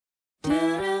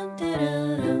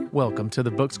Welcome to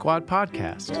the Book Squad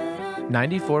podcast.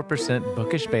 94%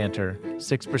 bookish banter,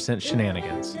 6%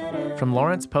 shenanigans. From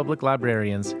Lawrence Public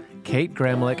Librarians, Kate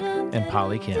Gramlich and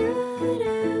Polly Kim.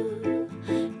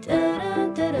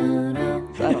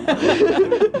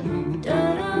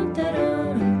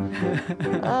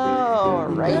 All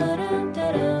right.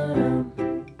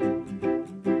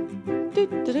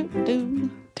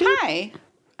 Hi.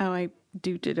 Oh, I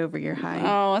did over your high.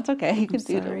 Oh, it's okay. You can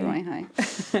do it over my high.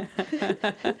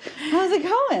 How's it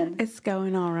going? It's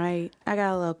going all right. I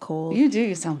got a little cold. You do.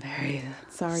 You sound very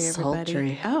Sorry, everybody.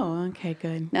 sultry. Oh, okay,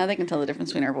 good. Now they can tell the difference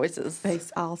between our voices. They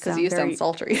all Because sound you very sound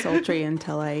sultry. sultry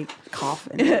until I cough.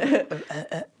 And,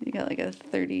 You got like a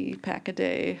 30 pack a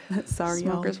day sorry,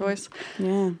 smoker's y'all. voice.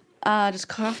 Yeah. Just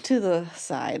cough to the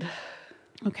side.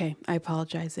 Okay, I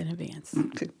apologize in advance,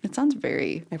 It sounds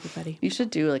very. everybody. You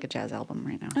should do like a jazz album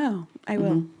right now. Oh, I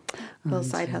will. Little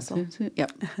side hustle.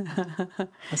 Yep.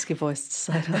 Husky voiced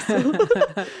side hustle.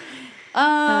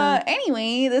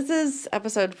 Anyway, this is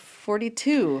episode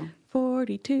 42.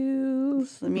 42.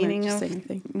 The meaning of Say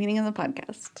anything. meaning of the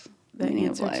podcast. The Meaning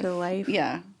answer to life.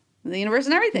 Yeah. The universe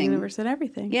and everything. Universe and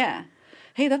everything. Yeah.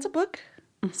 Hey, that's a book.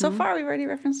 So far, we've already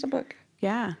referenced a book.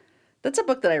 Yeah. That's a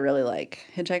book that I really like.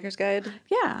 Hitchhiker's Guide.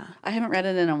 Yeah. I haven't read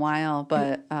it in a while,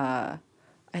 but I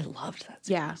loved that series.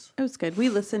 Yeah. It was good. We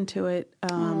listened to it.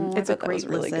 It's I a bet that great was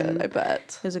really listen. good. I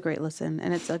bet. It was a great listen,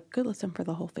 and it's a good listen for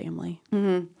the whole family.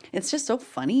 It's just so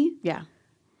funny. Yeah.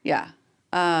 Yeah.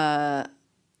 That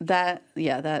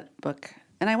book.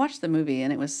 And I watched the movie,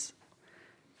 and it was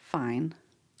fine.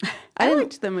 I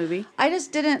liked the movie. I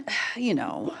just didn't, you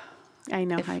know. I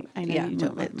know. I know you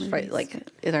don't like it's movies. right. Like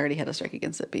it already had a strike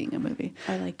against it being a movie.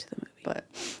 I liked the movie. But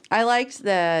I liked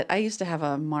that. I used to have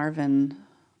a Marvin.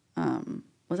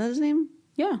 Was that his name?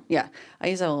 Yeah. Yeah. I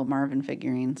used to have a little Marvin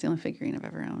figurine. It's the only figurine I've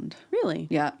ever owned. Really?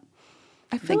 Yeah.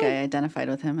 I think I identified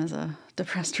with him as a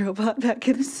depressed robot back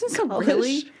in This is college.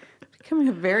 really becoming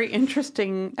a very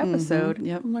interesting episode.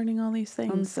 Yep. I'm learning all these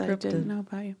things that I didn't Unscripted. know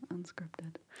about you.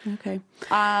 Unscripted. Okay. We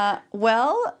are. We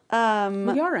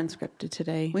are unscripted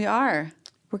today. We are.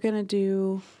 We're gonna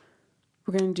do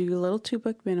a little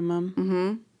 2-book minimum.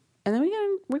 Mm-hmm. And then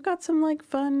we've got some like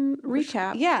fun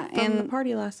recap. Yeah, from and the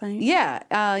party last night. Yeah,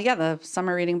 the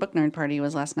summer reading book nerd party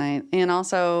was last night, and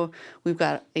also we've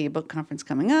got a book conference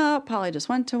coming up. Polly just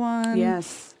went to one.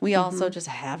 Yes. We also just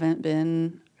haven't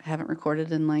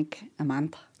recorded in like a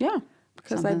month. Yeah.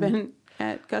 Because I've been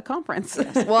at a conference.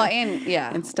 Well, and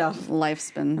And stuff. Life's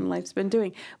been. And life's been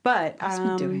doing. But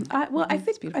been doing. I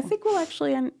think beautiful. we'll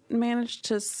actually manage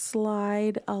to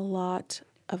slide a lot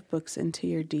of books into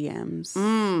your DMs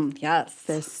Yes.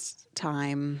 this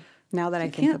time. Now that I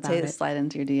You think can't about say it, to slide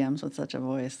into your DMs with such a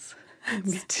voice.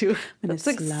 It's too. I'm gonna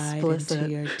That's slide explicit. into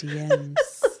your DMs.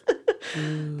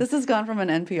 This has gone from an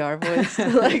NPR voice to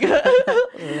like a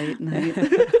late night.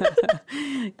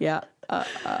 Yeah.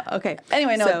 Okay.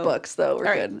 Anyway, no So- books though. We're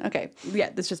all right. good. Okay. Yeah,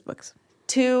 it's just books.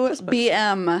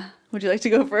 2BM. Would you like to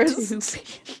go first?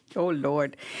 Oh,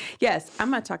 Lord. Yes, I'm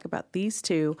going to talk about these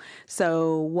two.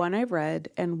 So one I've read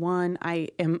and one I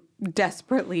am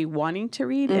desperately wanting to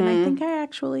read. And I think I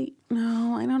actually,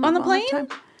 no, I don't know. On the if I'll have plane?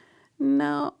 time.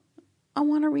 No, I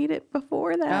want to read it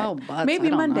before that. Oh, butts, maybe I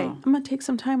don't Monday. know. I'm going to take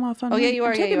some time off on Oh, yeah, you are.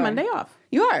 I'm Yeah, taking you are. Monday off.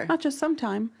 You are. Not just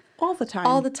sometime, all the time.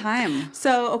 All the time.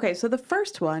 So, okay, so the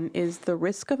first one is The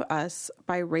Risk of Us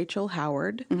by Rachel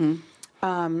Howard.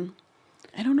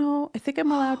 I don't know. I think I'm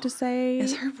allowed to say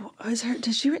Is her? Has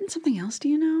she written something else? Do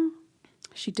you know?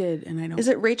 she did, and I don't. Is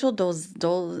it Rachel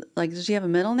Dole? Like, does she have a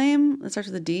middle name that starts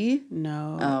with a D?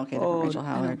 No. Oh, okay. Different Rachel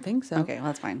Howard. I don't think so. Okay, well,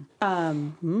 that's fine.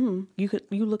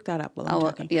 You look that up while I'm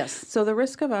talking. Yes. So The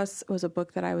Risk of Us was a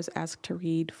book that I was asked to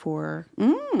read for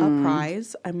a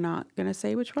prize. I'm not going to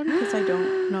say which one because I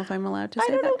don't know if I'm allowed to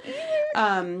say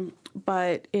that.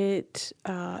 But it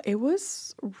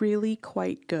was really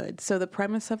quite good. So the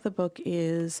premise of the book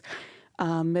is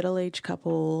a middle-aged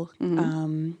couple.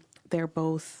 They're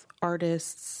both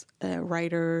artists, a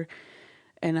writer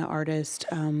and an artist.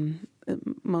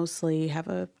 Mostly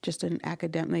have just an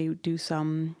academic. They do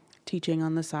some teaching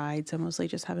on the side, so mostly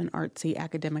just have an artsy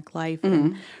academic life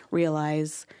and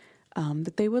realize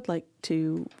that they would like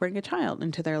to bring a child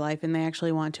into their life, and they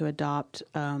actually want to adopt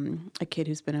a kid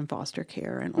who's been in foster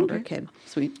care, an older kid.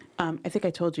 Sweet. I think I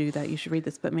told you that you should read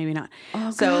this, but maybe not.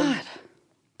 Oh, so, God.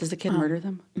 Does the kid murder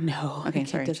them? No, Okay, the kid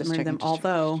sorry, doesn't just murder checking, them. just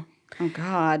Although Oh,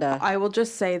 God. I will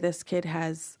just say this kid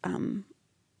has, I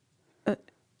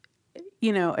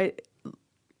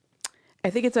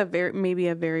think it's maybe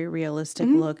a very realistic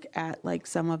look at like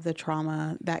some of the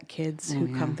trauma that kids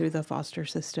who come through the foster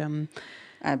system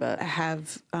I bet.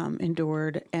 have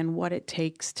endured and what it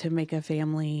takes to make a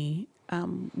family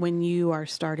when you are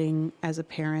starting as a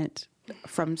parent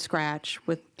from scratch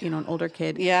with, an older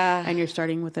kid. Yeah. And you're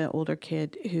starting with an older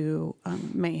kid who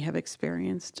may have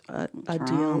experienced a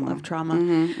deal of trauma.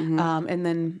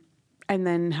 And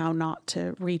then how not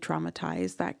to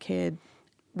re-traumatize that kid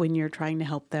when you're trying to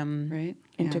help them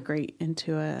integrate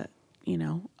into a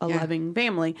loving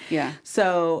family. Yeah.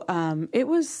 So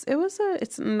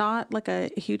it's not like a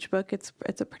huge book. It's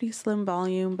a pretty slim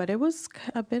volume, but it was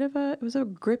a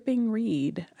gripping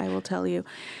read, I will tell you.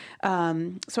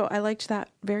 So I liked that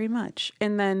very much.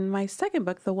 And then my second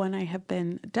book, the one I have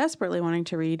been desperately wanting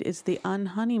to read, is The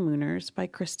Unhoneymooners by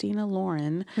Christina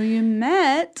Lauren.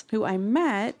 Who I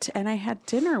met, and I had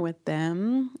dinner with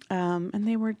them, and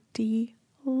they were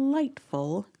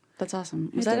delightful. That's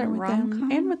awesome. Was that at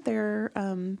Rom-Com? And with their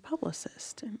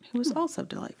publicist, who was also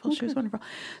delightful. She was wonderful.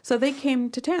 So they came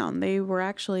to town. They were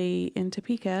actually in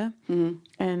Topeka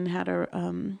and had a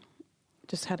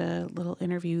little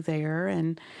interview there.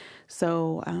 And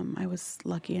so I was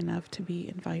lucky enough to be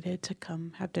invited to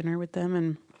come have dinner with them.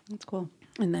 And that's cool.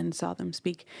 And then saw them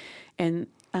speak. And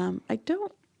I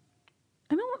don't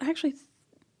actually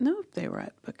know if they were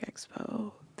at Book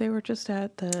Expo. They were just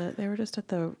at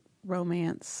the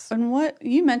romance. And what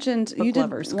you mentioned, you did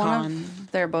Lovers one Con.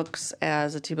 of their books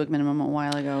as a 2-book minimum a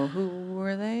while ago. Who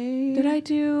were they? Did I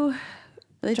do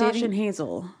Josh dating? and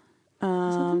Hazel?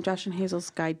 Josh and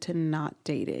Hazel's Guide to Not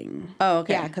Dating. Oh,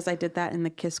 okay. Yeah, because I did that in the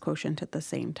Kiss Quotient at the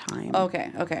same time.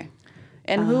 Okay.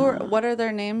 And what are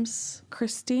their names?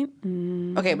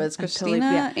 Christine. Okay, but it's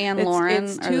Christina and Lauren.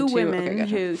 It's are two the women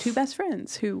okay, two best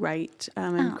friends who write,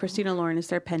 and Christina Lauren is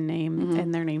their pen name,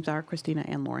 and their names are Christina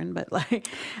and Lauren. But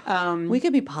we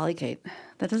could be Polly Kate.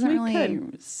 That doesn't really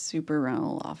could. super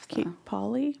roll off. Kate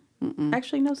Polly. I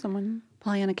actually know someone.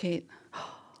 Pollyanna Kate.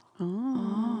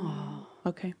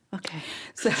 Okay.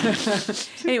 So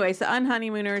anyway, so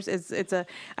Unhoneymooners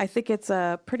I think it's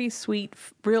a pretty sweet,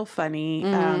 real funny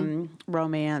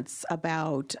romance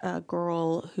about a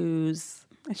girl who's,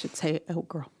 I should say a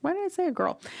girl. Why did I say a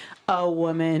girl? A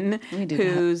woman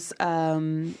whose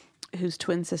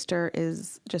twin sister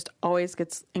is just always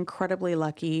gets incredibly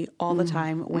lucky all the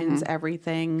time, wins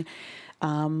everything,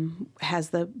 has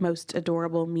the most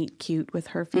adorable meet cute with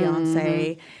her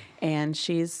fiance, and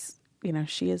she is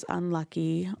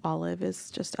unlucky. Olive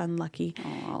is just unlucky.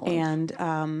 Oh,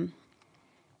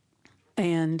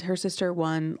 And her sister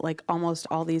won like almost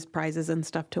all these prizes and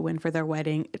stuff to win for their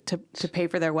wedding, to pay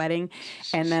for their wedding.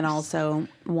 And then also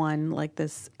won like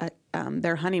this,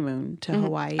 their honeymoon to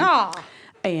Hawaii.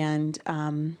 And,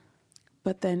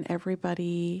 but then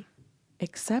everybody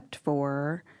except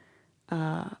for,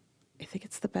 I think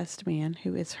it's the best man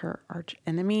who is her arch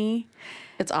enemy.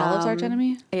 it's Olive's arch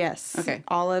enemy? Yes. Okay.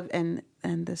 Olive and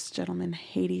this gentleman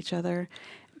hate each other.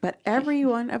 But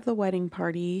everyone of the wedding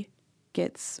party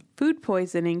gets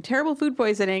terrible food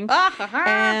poisoning.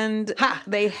 And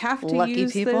they have to Lucky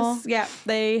use people. this. Yeah,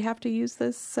 they have to use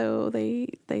this. So they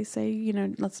say,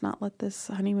 let's not let this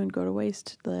honeymoon go to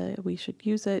waste. We should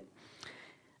use it.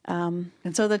 And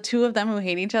so the two of them who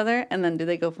hate each other, and then do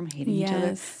they go from hating each other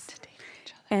to dating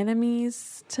each other?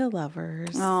 Enemies to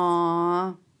lovers.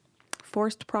 Aww.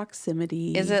 Forced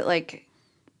proximity. Is it like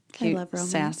cute, love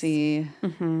romance. sassy,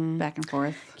 back and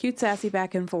forth? Cute, sassy,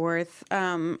 back and forth,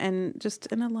 and just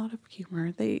in a lot of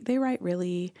humor. They write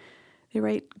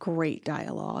great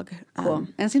dialogue. Cool.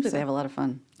 And it seems like they have a lot of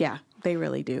fun. Yeah, they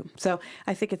really do. So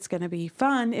I think it's going to be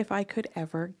fun if I could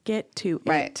ever get to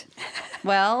Right. it.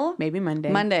 Well, Maybe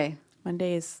Monday.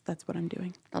 That's what I'm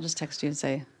doing. I'll just text you and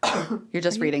say, you're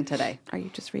just reading today. Are you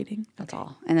just reading? That's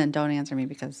all. And then don't answer me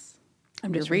because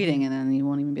I'm just just reading and then you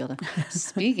won't even be able to.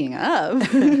 Speaking of.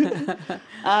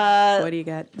 What do you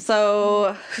got?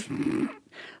 So,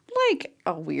 like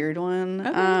a weird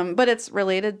one, but it's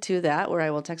related to that where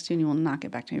I will text you and you will not get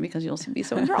back to me because you'll be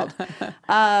so enthralled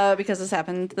because this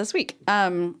happened this week.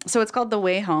 So it's called The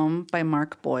Way Home by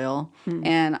Mark Boyle.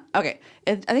 And I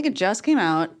think it just came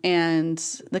out and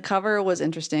the cover was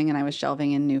interesting and I was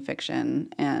shelving in new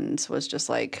fiction and was just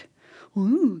like,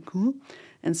 ooh, cool.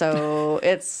 And so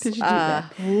it's Did you do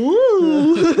that?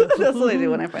 That's what I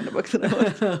do when I find a book that I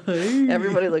like.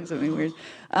 Everybody looks at me weird.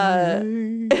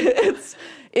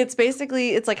 It's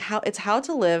basically it's how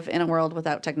to live in a world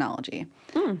without technology.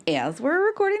 As we're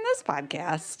recording this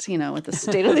podcast, with the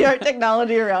state of the art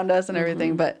technology around us and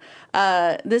everything. But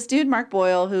this dude Mark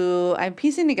Boyle, who I'm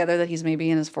piecing together that he's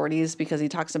maybe in his 40s because he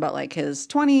talks about like his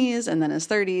 20s and then his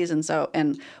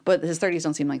 30s but his 30s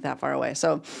don't seem like that far away.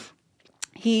 So.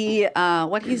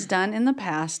 What he's done in the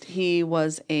past, he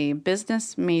was a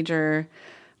business major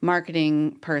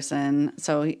marketing person,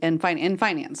 in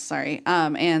finance, sorry.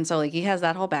 And so like he has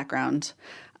that whole background.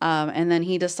 And then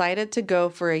he decided to go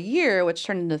for a year, which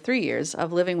turned into 3 years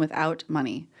of living without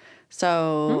money.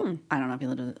 So I don't know if he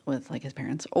lived with like his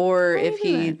parents or if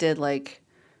he did like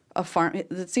a farm.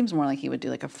 It seems more like he would do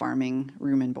like a farming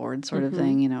room and board sort of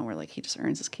thing, you know, where like he just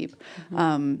earns his keep.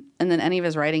 And then any of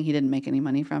his writing, he didn't make any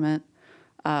money from it.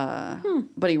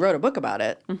 But he wrote a book about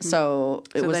it. So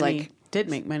it was like, he did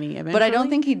make money eventually. but I don't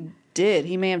think he did.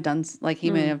 He may have done like,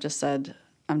 he may have just said,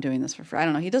 I'm doing this for free. I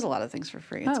don't know. He does a lot of things for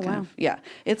free. It's kind of, yeah.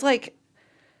 It's like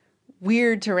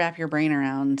weird to wrap your brain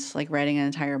around, like writing an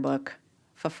entire book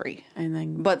for free. And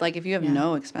then, But like if you have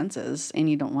no expenses and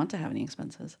you don't want to have any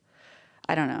expenses,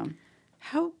 I don't know.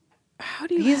 how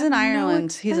do you? He's have in no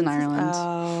Ireland. He's in expenses?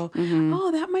 Ireland.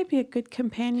 Oh, that might be a good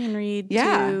companion read.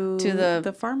 Yeah, to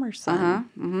the farmer's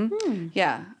son.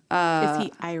 Yeah. Is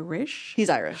he Irish? He's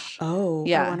Irish. Oh,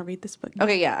 yeah. I want to read this book.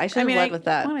 Okay, yeah. I should have led with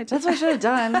that. That's what I should have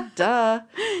done. Duh.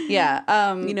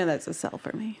 Yeah. You know that's a sell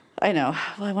for me. I know.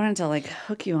 Well, I wanted to like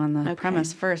hook you on the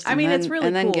premise first. I mean, then, it's really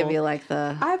and then cool. give you like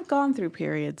the. I've gone through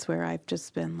periods where I've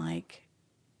just been like,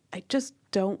 I just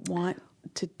don't want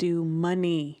to do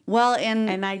money. Well,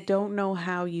 and I don't know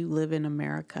how you live in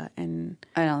America and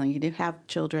I don't think you do. have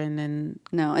children and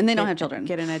No, and they don't have children.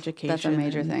 get an education. That's a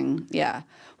major thing. Yeah.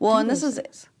 Well, and this is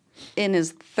in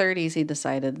his 30s. He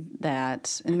decided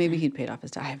that, and maybe he'd paid off his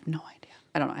debt. I have no idea.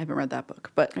 I don't know. I haven't read that book,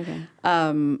 but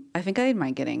I think I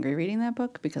might get angry reading that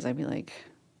book because I'd be like,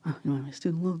 oh, you know, my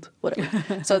student loans,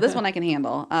 whatever. So this one I can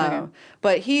handle.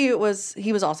 But he was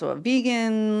also a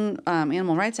vegan,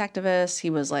 animal rights activist. He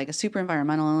was like a super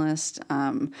environmentalist,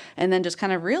 and then just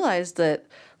kind of realized that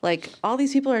like all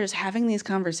these people are just having these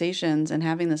conversations and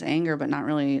having this anger, but not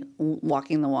really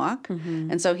walking the walk.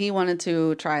 And so he wanted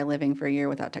to try living for a year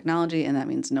without technology, and that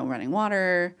means no running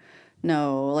water.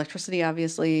 No electricity,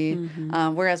 obviously.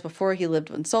 Whereas before he lived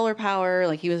with solar power,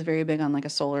 like he was very big on like a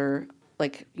solar,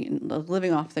 like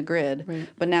living off the grid. Right.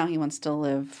 But now he wants to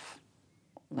live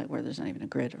like where there's not even a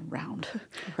grid around.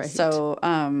 Right. So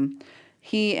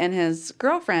he and his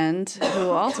girlfriend,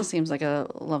 who also seems like a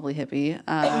lovely hippie,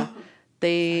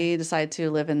 they decide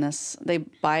to live in this. They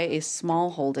buy a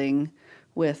small holding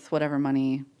with whatever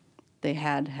money they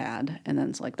had, and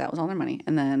then it's like that was all their money,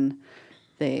 and then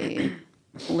they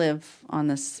live on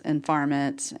this and farm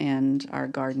it and are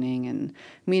gardening and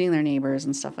meeting their neighbors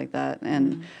and stuff like that.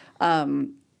 And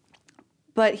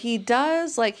but he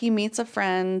does like he meets a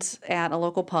friend at a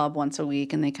local pub once a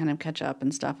week and they kind of catch up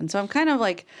and stuff. And so I'm kind of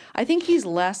like I think he's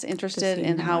less interested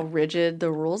in how rigid the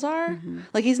rules are.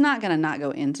 Like he's not going to not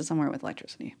go into somewhere with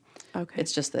electricity. Okay.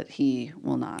 It's just that he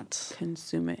will not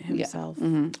consume it himself.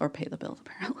 or pay the bills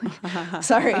apparently.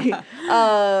 Sorry.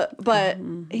 But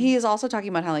he is also talking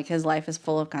about how like his life is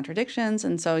full of contradictions.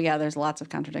 And so, yeah, there's lots of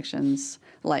contradictions.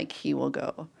 Like he will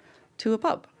go to a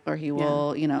pub or he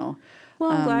will, you know.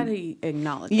 Well, I'm glad he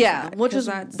acknowledged that. Which is,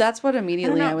 that's what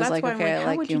immediately I was like, okay,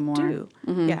 I like you more. Do?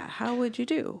 Yeah, how would you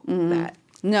do that?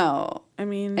 No. I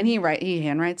mean. And he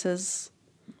handwrites his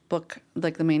book,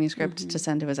 like the manuscript to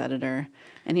send to his editor.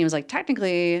 And he was like,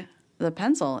 technically, the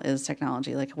pencil is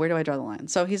technology. Like, where do I draw the line?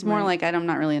 So he's more like, I'm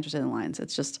not really interested in lines.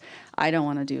 It's just, I don't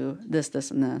want to do this,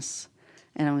 this, and this.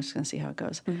 And I'm just going to see how it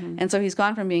goes. And so he's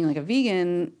gone from being like a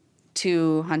vegan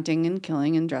to hunting and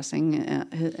killing and dressing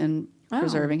and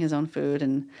preserving his own food.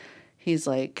 And he's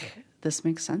like, this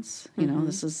makes sense. You know,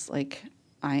 this is like,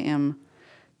 I am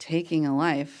taking a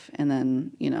life and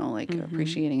then, you know, like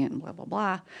appreciating it and blah, blah,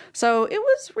 blah. So it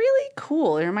was really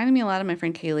cool. It reminded me a lot of my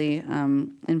friend Kaylee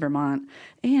in Vermont.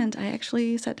 And I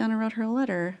actually sat down and wrote her a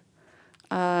letter.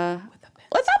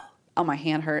 What's up? Oh, my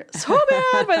hand hurt so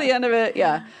bad by the end of it.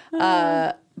 Yeah.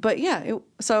 But yeah,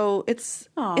 so it's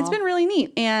been really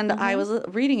neat. And I was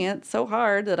reading it so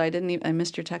hard that I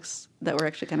missed your texts that were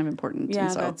actually kind of important. Yeah,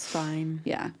 and so, that's fine.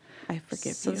 Yeah. I forgive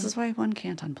you. So this is why one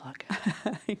can't unplug.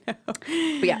 I know.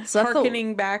 But yeah, so that's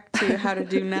harkening back to how to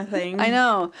do nothing. I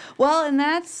know. Well, and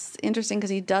that's interesting because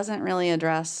he doesn't really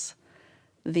address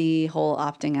the whole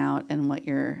opting out and what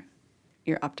you're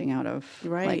opting out of,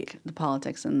 like the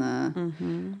politics and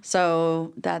the.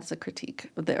 So that's a critique,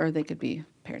 or they could be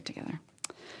paired together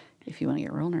if you want to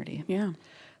get real nerdy. Yeah.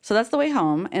 So that's The Way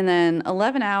Home. And then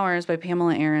 11 Hours by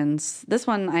Pamela Aarons. This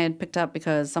one I had picked up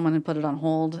because someone had put it on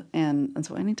hold. And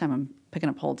so anytime I'm picking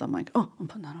up holds, I'm like, oh, I'm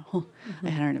putting that on hold. I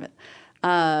hadn't heard of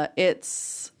it.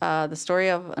 It's the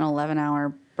story of an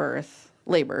 11-hour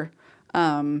labor.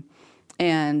 And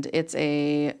it's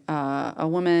a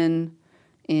woman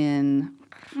in,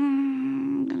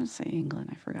 I'm going to say England.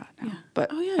 I forgot now. Yeah.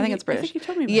 But I think it's British. I think you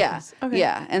told me about this. Okay.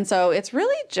 Yeah. And so it's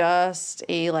really just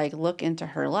a like look into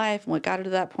her life and what got her to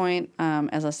that point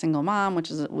as a single mom, which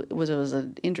was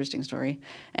an interesting story.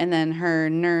 And then her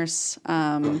nurse,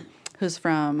 who's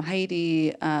from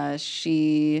Haiti.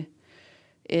 She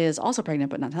is also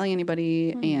pregnant but not telling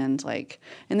anybody, and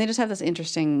they just have this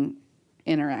interesting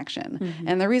interaction.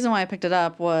 And the reason why I picked it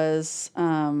up was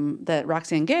that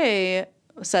Roxane Gay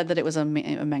said that it was a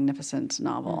magnificent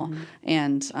novel,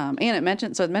 and it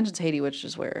mentions Haiti, which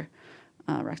is where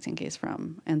Roxane Gay's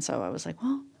from, and so I was like,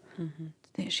 well,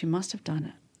 she must have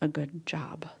done a good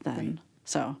job then. Right.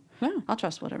 So I'll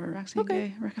trust whatever Roxane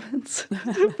Gay recommends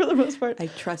for the most part. I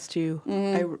trust you.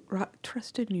 I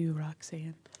trust in you,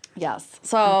 Roxane. Yes.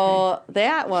 So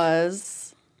that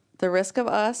was The Risk of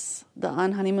Us, The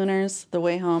Unhoneymooners, The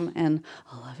Way Home, and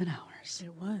 11 Hours.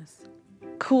 It was.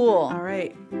 Cool. All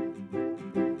right.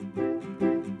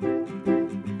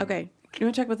 Okay. You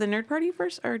want to talk about the Nerd Party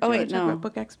first? Or do you want to talk about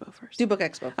Book Expo first? Do Book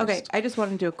Expo first. Okay. I just want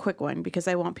to do a quick one because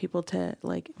I want people to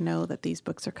know that these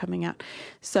books are coming out.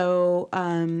 So,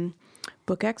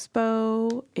 Book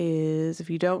Expo is, if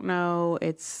you don't know,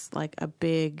 it's like a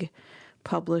big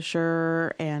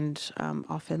publisher and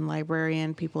often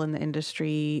librarian, people in the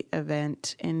industry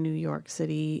event in New York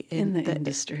City. In the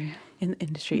industry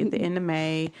at the end of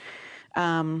May,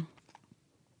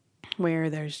 where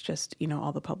there's just,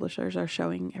 all the publishers are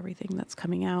showing everything that's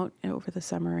coming out over the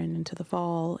summer and into the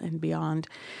fall and beyond.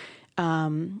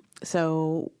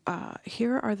 So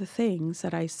here are the things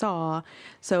that I saw.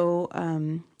 So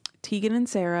Tegan and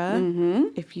Sarah,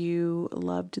 if you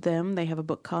loved them, they have a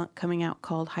book coming out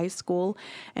called High School,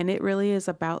 and it really is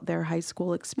about their high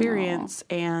school experience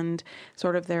and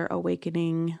sort of their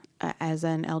awakening as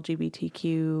an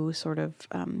LGBTQ sort of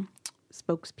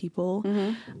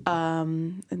spokespeople.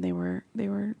 And they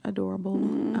were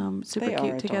adorable, super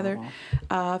cute together.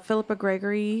 Philippa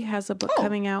Gregory has a book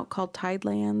coming out called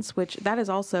Tidelands, which that is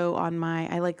also on my,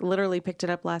 I literally picked it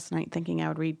up last night thinking I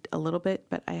would read a little bit,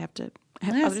 but I have to.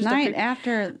 Last night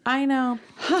after. I know.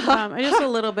 Just a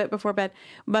little bit before bed.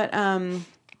 But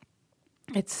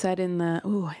it's set in the,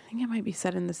 I think it might be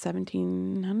set in the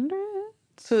 1700s.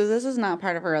 So this is not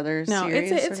part of her other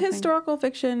series? No, it's historical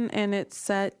fiction, and it's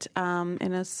set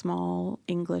in a small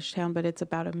English town, but it's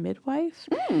about a midwife.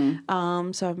 So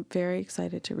I'm very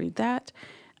excited to read that.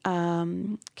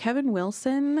 Kevin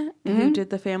Wilson, who did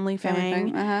The Family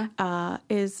Fang,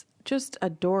 is just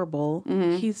adorable.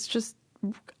 He's just,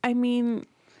 I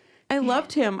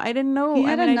loved him. I didn't know.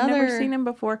 I'd never seen him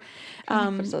before.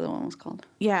 What the other one was called?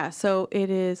 Yeah, so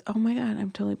it is, oh my God, I'm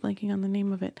totally blanking on the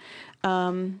name of it.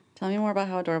 Tell me more about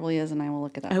how adorable he is, and I will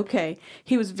look it up. Okay.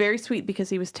 He was very sweet because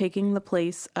he was taking the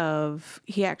place of,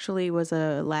 he actually was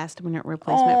a last-minute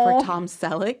replacement for Tom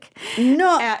Selleck.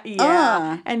 No.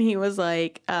 And he was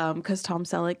like, because Tom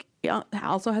Selleck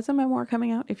also has a memoir coming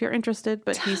out, if you're interested,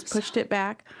 but he's pushed it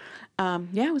back. I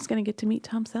was going to get to meet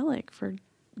Tom Selleck, for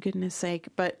goodness sake,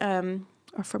 but,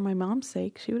 or for my mom's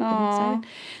sake, she would have been excited.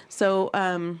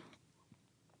 So,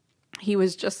 he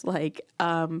was just like,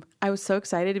 I was so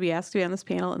excited to be asked to be on this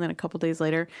panel. And then a couple days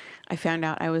later, I found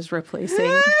out I was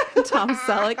replacing Tom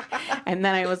Selleck. And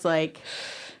then I was like,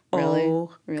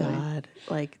 oh, really? God,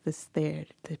 the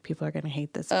people are going to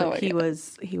hate this. But he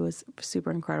was super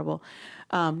incredible.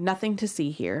 Nothing to See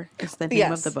Here is the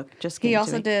name of the book. He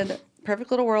also did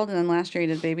Perfect Little World. And then last year he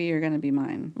did Baby, You're Gonna Be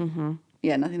Mine.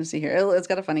 Yeah, Nothing to See Here. It's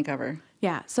got a funny cover.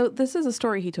 Yeah. So this is a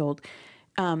story he told.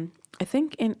 I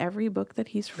think in every book that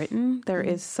he's written, there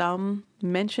is some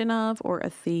mention of or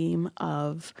a theme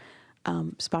of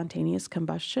spontaneous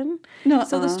combustion.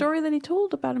 So the story that he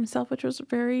told about himself, which was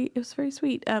very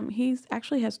sweet. He's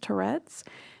actually has Tourette's,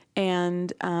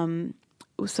 and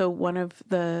so one of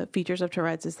the features of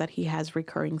Tourette's is that he has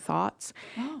recurring thoughts.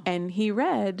 And he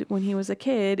read when he was a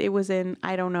kid, it was in,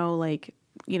 I don't know,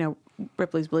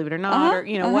 Ripley's Believe It or Not,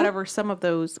 or whatever,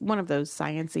 one of those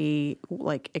science-y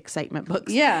excitement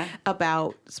books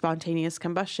about spontaneous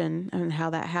combustion and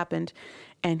how that happened.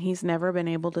 And he's never been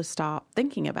able to stop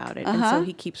thinking about it. And so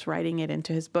he keeps writing it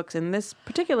into his books. And this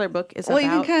particular book is about... you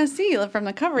can kind of see from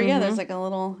the cover, there's a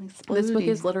little exploding. This book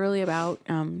is literally about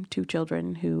two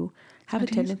children who have a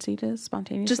tendency to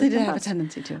spontaneously Just they did have a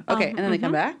tendency to. Okay, and then they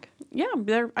come back? Yeah,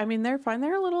 they're fine.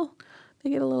 They're a little... They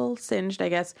get a little singed, I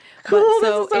guess. Cool,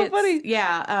 this is so funny.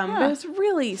 Yeah, but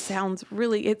it sounds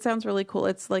really cool.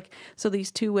 It's so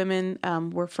these two women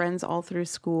were friends all through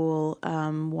school,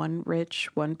 one rich,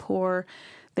 one poor.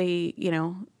 They,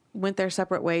 went their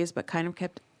separate ways, but kind of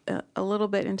kept a little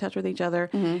bit in touch with each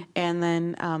other. And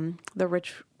then the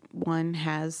rich one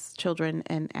has children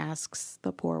and asks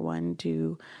the poor one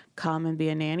to come and be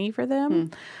a nanny for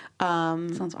them.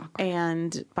 Sounds awkward.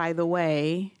 And by the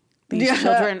way... These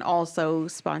children also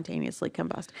spontaneously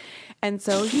combust. And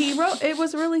so he wrote, it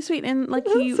was really sweet. And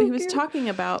he was talking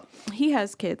about, he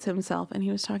has kids himself, and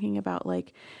he was talking about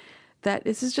that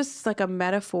this is just like a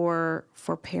metaphor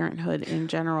for parenthood in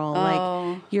general.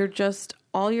 Like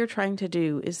all you're trying to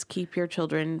do is keep your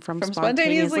children from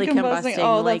spontaneously combusting.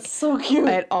 Oh, like, that's so cute.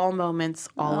 At all moments,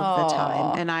 all of the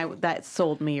time. And that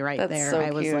sold me right there. So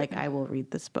I was cute. like, I will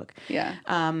read this book. Yeah.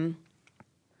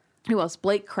 Who else?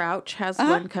 Blake Crouch has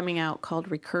one coming out called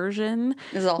Recursion.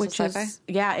 Is it also sci-fi?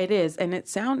 Yeah, it is. And it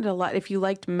sounded a lot, if you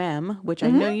liked Mem, which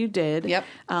I know you did, Yep.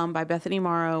 By Bethany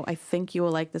Morrow, I think you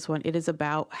will like this one. It is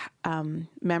about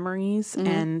memories,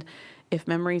 and if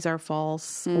memories are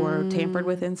false or tampered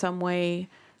with in some way,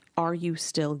 are you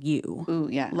still you? Ooh,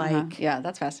 yeah. Like, yeah,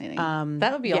 that's fascinating.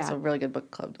 That would be also a really good book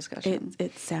club discussion.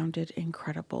 It sounded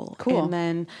incredible. Cool. And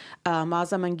then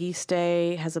Maza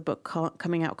Mangiste has a book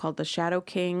coming out called The Shadow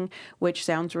King, which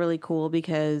sounds really cool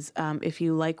because if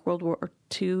you like World War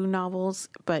II novels,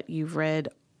 but you've read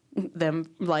them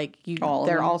like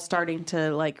they're all starting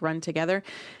to like run together.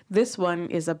 This one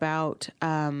is about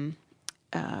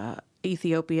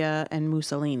Ethiopia and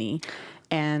Mussolini.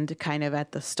 And kind of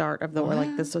at the start of the war,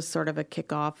 like this was sort of a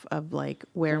kickoff of like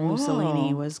where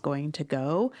Mussolini was going to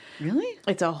go. Really?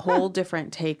 It's a whole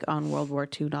different take on World War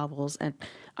II novels, and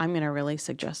I'm going to really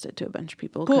suggest it to a bunch of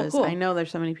people because I know there's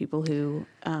so many people who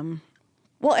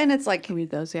well, and it's like read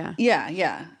those. Yeah,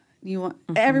 yeah. You want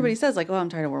everybody says like, "Oh, I'm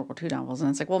tired of World War II novels," and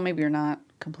it's like, well, maybe you're not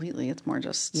completely. It's more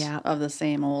just of the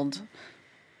same old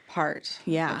part.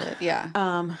 Yeah, of it.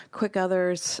 Yeah. Quick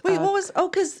others. Wait, what was? Oh,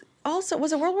 because. Also,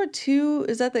 was it World War II?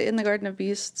 Is that in the Garden of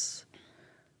Beasts?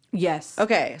 Yes.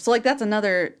 Okay, so like that's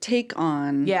another take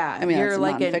on. Yeah, I mean, you're that's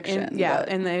like nonfiction.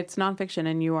 and it's nonfiction,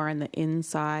 and you are in the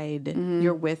inside.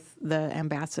 You're with the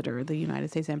ambassador, the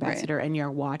United States ambassador, and you're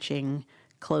watching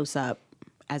close up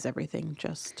as everything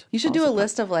just. You should do a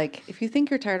list of like, if you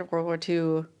think you're tired of World War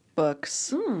II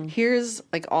books, here's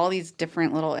like all these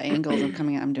different little angles of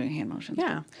coming out. I'm doing hand motions.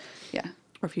 Yeah. Yeah.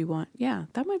 Or if you want,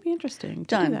 that might be interesting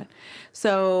to Done. do that.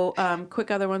 So,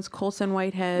 quick other ones. Colson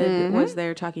Whitehead was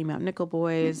there talking about Nickel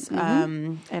Boys,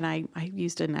 and I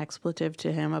used an expletive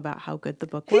to him about how good the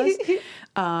book was.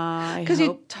 Because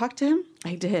you talked to him?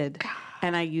 I did,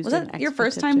 and I used. Was that your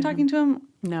first time talking to him?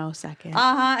 No, second.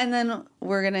 And then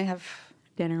we're gonna have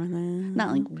dinner with him.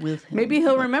 Not like with him. Maybe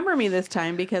he'll remember me this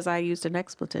time because I used an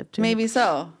expletive to him. Maybe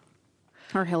so.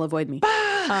 Or he'll avoid me.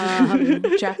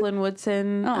 Jacqueline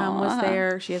Woodson was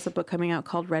there. She has a book coming out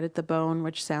called Red at the Bone,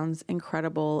 which sounds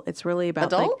incredible. It's really about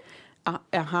adult?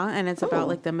 And it's about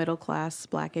like the middle class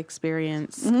Black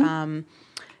experience.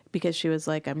 Because she was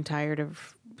like, I'm tired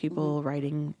of people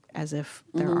writing as if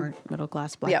there aren't middle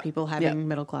class Black people having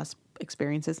middle class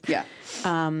experiences. Yeah.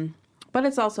 But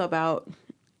it's also about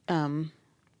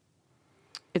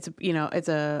it's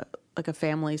a like a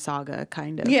family saga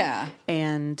kind of. Yeah.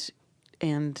 And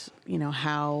you know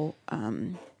how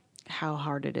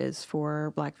hard it is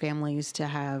for Black families to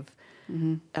have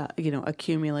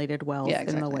accumulated wealth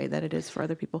in the way that it is for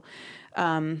other people.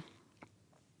 Who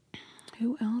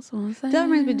else was there? That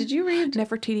reminds me. Did you read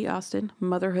Nefertiti Austin,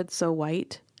 Motherhood So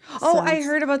White? I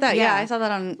heard about that. Yeah, I saw that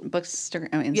on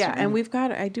Instagram. Yeah, and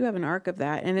I do have an arc of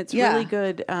that, and it's really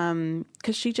good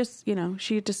because she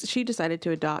decided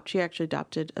to adopt. She actually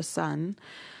adopted a son.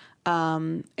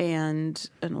 And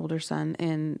an older son,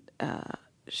 and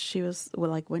she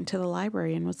went to the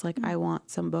library and was like, I want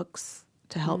some books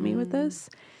to help me with this.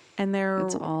 And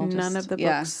none of the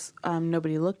books,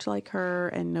 nobody looked like her,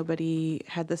 and nobody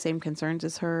had the same concerns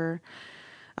as her.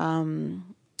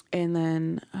 And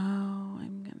then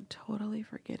I'm totally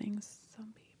forgetting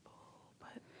some people,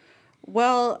 but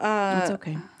it's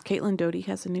okay. Caitlin Doty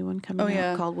has a new one coming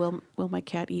out called "Will My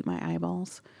Cat Eat My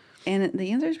Eyeballs?" And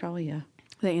the answer is probably yeah.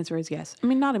 The answer is yes. I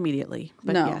mean, not immediately,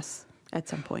 but yes, at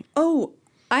some point. Oh,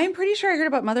 I'm pretty sure I heard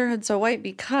about Motherhood So White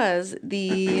because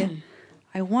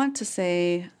I want to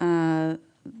say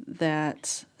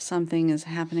that something is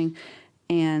happening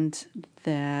and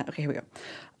that, okay, here we go.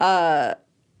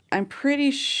 I'm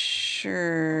pretty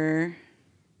sure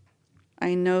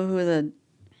I know who the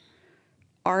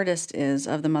artist is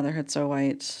of the Motherhood So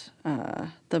White,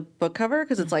 the book cover,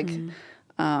 because it's like,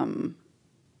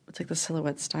 it's like the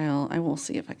silhouette style. I will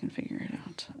see if I can figure it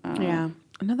out. Yeah.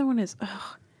 Another one is,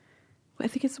 I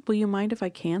think it's Will You Mind If I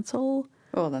Cancel?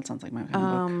 Oh, that sounds like my kind of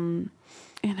book.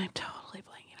 And I'm totally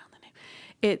blanking on the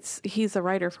name. He's a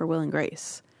writer for Will and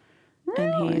Grace.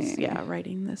 Really? And he's,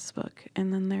 writing this book.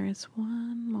 And then there is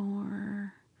one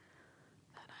more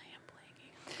that I am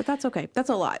blanking. But that's okay. That's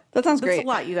a lot. That sounds great. That's a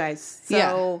lot, you guys.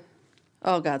 So,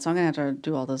 oh, God. So I'm going to have to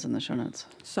do all those in the show notes.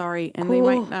 Sorry. And they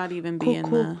might not even be in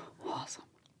the... Awesome.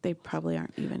 They probably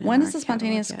aren't even in When does the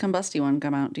Spontaneous Combusty one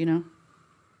come out? Do you know?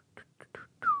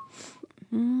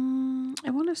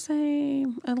 I want to say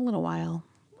a little while.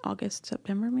 August,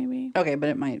 September, maybe. Okay, but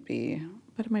it might be.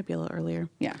 But it might be a little earlier.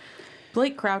 Yeah.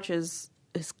 Blake Crouch's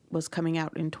was coming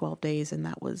out in 12 days, and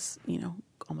that was,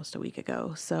 almost a week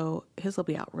ago. So his will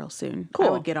be out real soon. Cool. I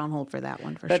would get on hold for that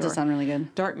one for That sure. does sound really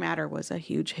good. Dark Matter was a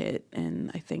huge hit,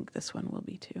 and I think this one will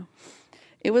be too.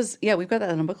 It was, yeah, we've got that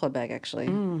in a book club bag, actually.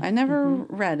 I never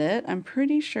read it. I'm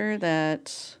pretty sure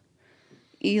that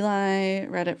Eli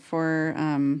read it for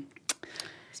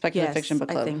Speculative Fiction Book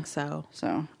Club. I think so.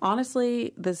 So,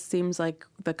 Honestly, this seems like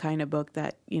the kind of book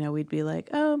that, we'd be like,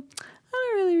 oh,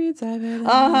 I don't really read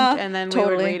sci-fi. And then we would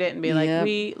totally. read it and be like,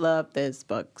 we love this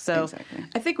book. So Exactly.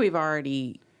 I think we've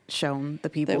already shown the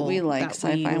people that we like that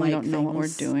sci-fi and we don't know what we're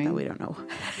things doing. That we don't know.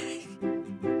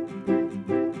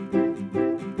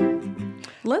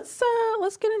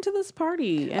 Let's get into this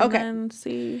party and then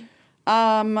see.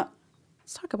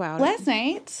 Let's talk about Last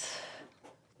night,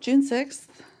 June 6th,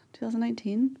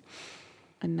 2019.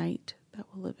 a night that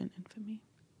will live in infamy.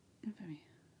 Infamy.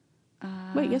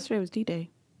 Wait, yesterday was D-Day.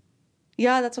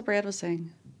 Yeah, that's what Brad was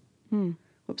saying.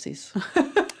 Whoopsies.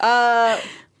 But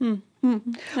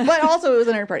also it was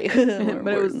a nerd party.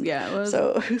 But it was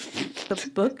So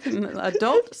the book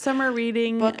adult summer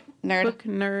reading book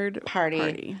nerd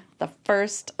party. The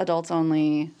first adults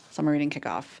only summer reading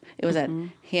kickoff. It was at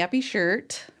Happy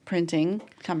Shirt Printing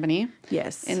Company.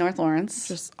 Yes. In North Lawrence.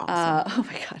 Just awesome. Oh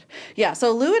my God. Yeah.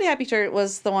 So Lou at Happy Shirt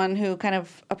was the one who kind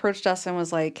of approached us and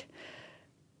was like,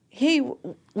 hey,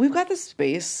 we've got this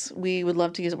space. We would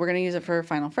love to use it. We're going to use it for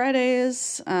Final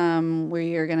Fridays.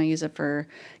 We are going to use it for,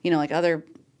 like other,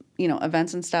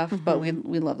 events and stuff. But we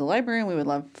love the library and we would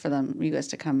love for you guys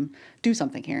to come do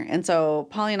something here. And so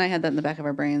Polly and I had that in the back of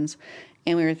our brains.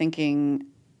 And we were thinking,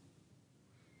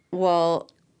 well,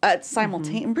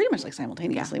 pretty much like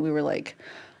simultaneously, we were like,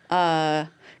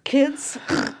 kids,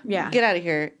 get out of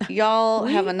here. Y'all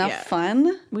have enough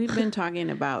fun. We've been talking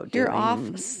about You're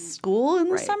off school in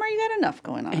the summer. You got enough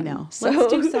going on. I know. So,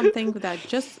 Let's do something that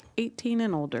just 18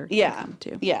 and older can yeah, come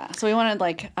to. yeah. So we wanted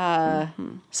like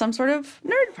some sort of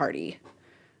nerd party.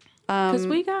 Because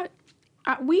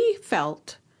we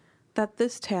felt that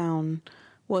this town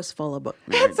was full of book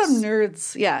nerds. Had some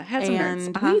nerds. Yeah, had some nerds.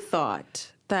 And we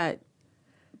thought that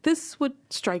this would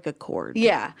strike a chord.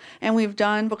 Yeah, and we've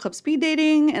done book club speed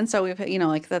dating, and so we've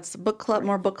like that's book club,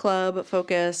 more book club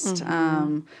focused.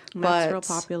 But that's real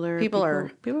popular. People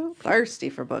are thirsty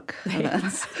for book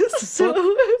events.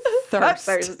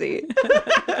 Thirsty.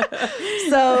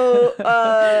 So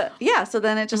so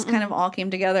then it just kind of all came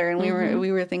together, and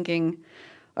we were thinking,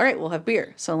 all right, we'll have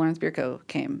beer. So Lawrence Beer Co.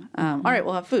 came. All right,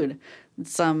 we'll have food.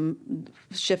 Some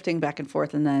shifting back and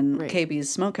forth, and then KB's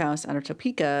Smokehouse out of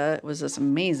Topeka was this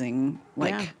amazing,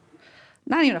 not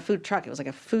even a food truck. It was like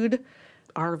a food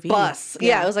RV bus.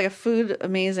 Yeah, it was like a food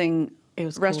amazing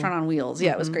restaurant on wheels.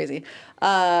 Yeah, it was crazy.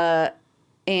 So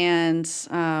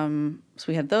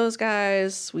we had those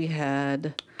guys. We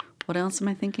had, what else am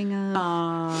I thinking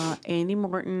of? Andy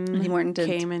Morton. Andy Morton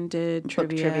came and did book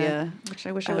trivia, which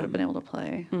I wish I would have been able to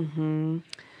play.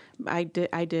 I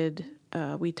did.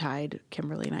 We tied.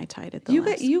 Kimberly and I tied at the you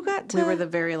last. You got to. We were the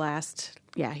very last.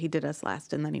 Yeah, he did us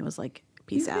last, and then he was like,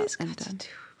 "Peace you out." Guys and got done. to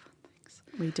do fun things.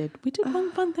 We did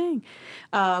one fun thing.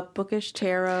 Bookish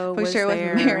Tarot was with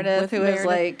there. Meredith, who was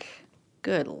like,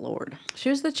 good Lord.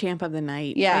 She was the champ of the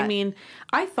night. Yeah. I mean,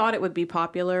 I thought it would be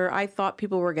popular. I thought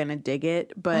people were going to dig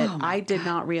it, but I did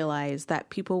not realize that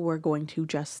people were going to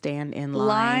just stand in line.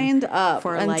 Lined up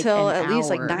for until like at least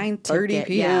like 9:30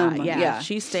 p.m. Yeah.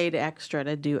 She stayed extra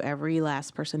to do every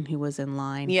last person who was in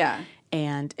line. Yeah.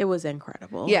 And it was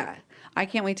incredible. Yeah. I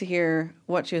can't wait to hear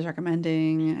what she was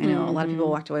recommending. I know a lot of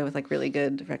people walked away with like really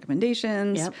good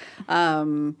recommendations. Yep.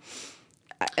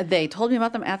 They told me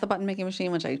about them at the button making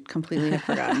machine, which I completely had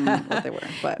forgotten what they were.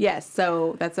 But yes,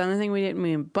 so that's the other thing we didn't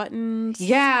mean buttons.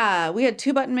 Yeah, we had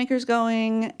 2 button makers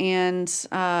going, and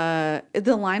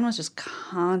the line was just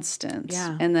constant.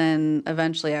 Yeah. And then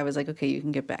eventually I was like, okay, you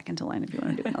can get back into line if you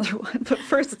want to do another one. But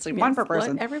first, it's like one per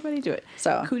person. Let everybody do it.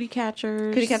 So Cootie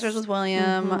Catchers. Cootie Catchers with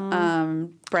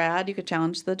William. Brad, you could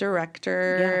challenge the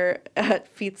director at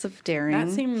Feats of Daring.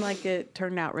 That seemed like it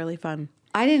turned out really fun.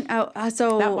 I didn't.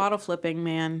 So that bottle flipping,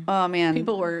 man. Oh man,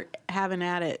 people were having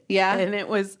at it. Yeah, and it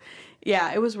was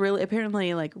really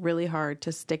apparently like really hard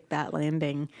to stick that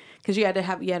landing because you had a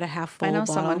half full. I know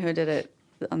bottle. someone who did it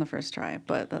on the first try,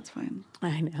 but that's fine.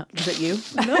 I know. Was it you?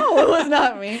 No, it was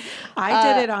not me.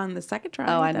 I did it on the second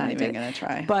try. Oh, I'm not even gonna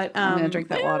try. But I'm gonna drink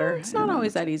that water. It's not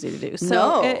always that easy to do.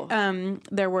 So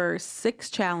there were 6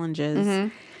 challenges.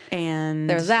 And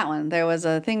there was that one. There was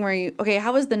a thing where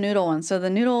how was the noodle one? So the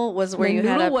noodle was where you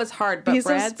had was hard, but piece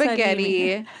Brad of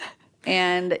spaghetti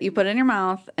and you put it in your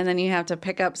mouth, and then you have to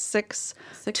pick up six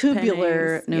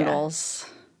tubular pennies. Yeah. noodles.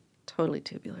 Totally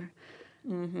tubular.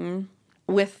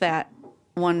 With that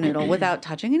one noodle without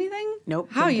touching anything? Nope,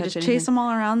 How? couldn't You touch just anything. chase them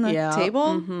all around the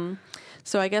table?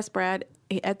 So I guess Brad,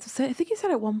 I think he said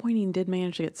at one point he did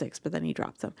manage to get 6, but then he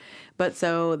dropped them. But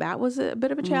so that was a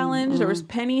bit of a challenge. There was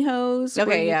penny hose. Okay,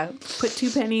 where you yeah. Put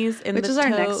 2 pennies in Which the is our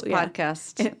toe. next Yeah.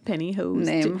 podcast Penny hose.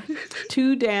 name.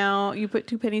 2 down. You put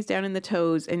 2 pennies down in the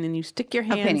toes, and then you stick your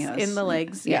penny hands hose. in the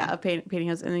legs. Yeah. A penny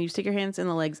hose, and then you stick your hands in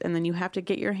the legs, and then you have to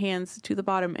get your hands to the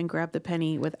bottom and grab the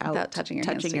penny without touching your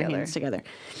hands together.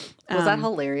 Was that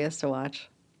hilarious to watch?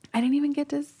 I didn't even get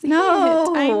to see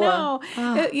No. it. I know.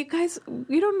 You guys,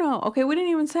 you don't know. Okay, we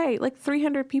didn't even say. Like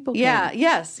 300 people came. Yeah,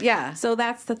 yes, yeah. So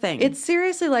that's the thing. It's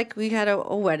seriously like we had a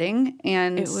wedding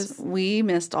and we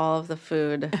missed all of the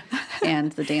food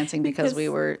and the dancing because we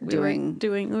were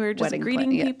just just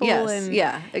greeting yeah, people. yes, and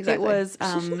yeah, exactly. It was,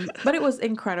 but it was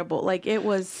incredible. Like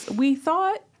we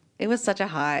thought it was such a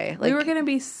high. Like, we were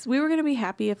gonna be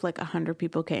happy if like 100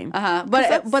 people came.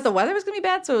 but the weather was gonna be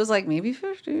bad, so it was like maybe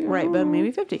 50. Right, but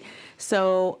maybe 50.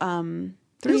 So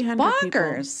 300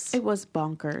 bonkers. People. It was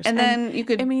bonkers. And then you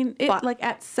could. I mean, like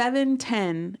at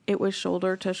 7:10, it was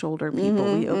shoulder to shoulder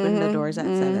people. We opened the doors at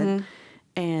 7,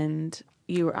 and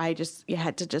you had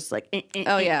to just like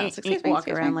walk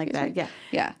around like that. Yeah,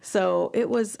 yeah. So it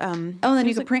was. And then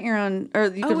you could print your own, or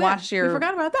you could watch your. We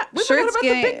forgot about that. We shirts forgot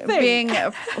about the big thing.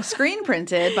 being screen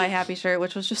printed by Happy Shirt,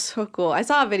 which was just so cool. I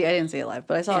saw a video. I didn't see it live,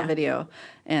 but I saw a video,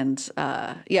 and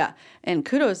and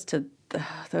kudos to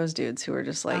those dudes who were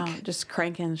just like just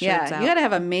cranking shirts out. You got to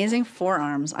have amazing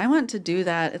forearms. I want to do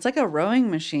that. It's like a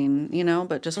rowing machine,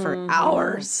 but just for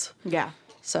hours. Yeah.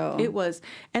 So it was.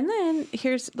 And then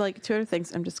here's like 2 other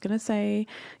things. I'm just going to say,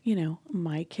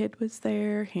 my kid was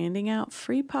there handing out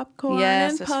free popcorn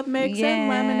and pub mix and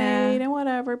lemonade and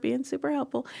whatever, being super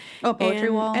helpful. Oh,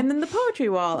 poetry wall. And then the poetry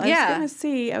wall. I was going to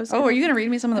see. Are you going to read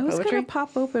me some of the poetry? I was going to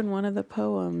pop open one of the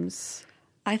poems.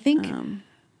 I think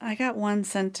I got one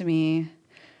sent to me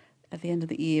at the end of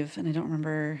the eve, and I don't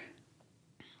remember.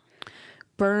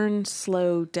 Burn,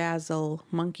 slow, dazzle,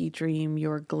 monkey dream,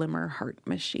 your glimmer heart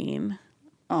machine.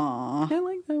 Aw. I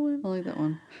like that one. I like that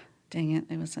one. Dang it.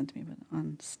 It was sent to me, but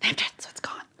on Snapchat, so it's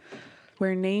gone.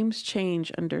 Where names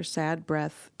change under sad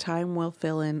breath, time will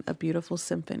fill in a beautiful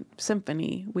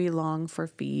symphony we long for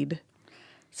feed.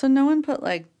 So no one put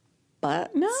like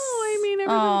butts? No, I mean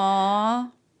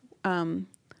everybody. Aww.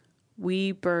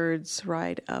 We birds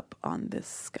ride up on this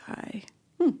sky.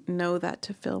 Know that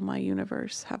to fill my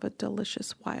universe have a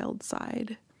delicious wild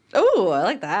side. Oh, I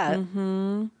like that.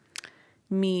 Mm-hmm.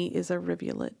 Me is a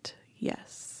rivulet,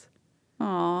 yes.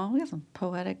 Aw, we got some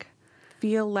poetic.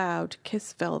 Feel loud,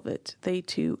 kiss velvet, they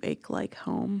too ache like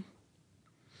home.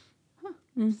 Huh.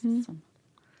 Mm-hmm.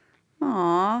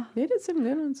 Aw. They did some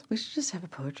good ones. We should just have a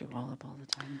poetry wall up all the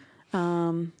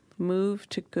time. Move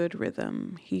to good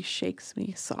rhythm, he shakes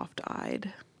me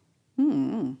soft-eyed. I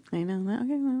know that.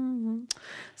 Okay.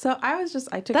 So I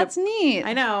took That's neat.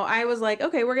 I know. I was like,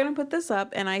 okay, we're gonna put this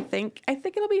up, and I think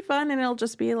it'll be fun, and it'll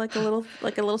just be like a little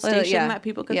station that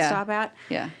people could stop at.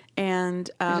 Yeah.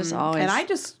 And and I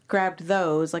just grabbed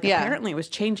those. Like apparently it was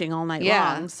changing all night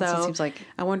long. So it seems like.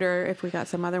 I wonder if we got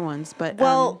some other ones. But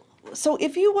so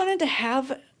if you wanted to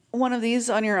have one of these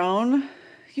on your own,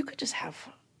 you could just have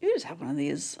one of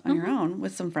these on your own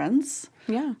with some friends.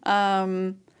 Yeah.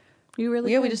 You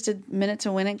really we just did minute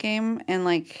to win it game and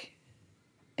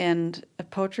a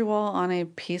poetry wall on a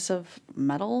piece of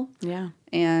metal. Yeah.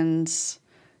 And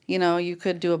you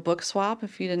could do a book swap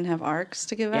if you didn't have ARCs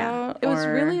to give out. It was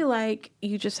really like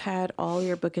you just had all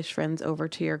your bookish friends over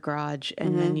to your garage,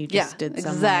 and then you just did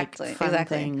some fun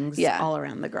things all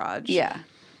around the garage. Yeah.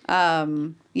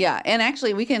 Yeah. And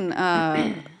actually we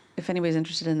can if anybody's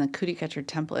interested in the Cootie Catcher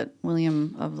template,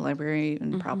 William of the Library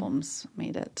and Problems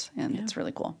made it, and it's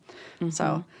really cool.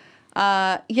 So,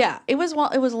 it was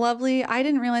lovely. I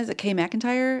didn't realize that Kay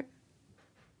McIntyre.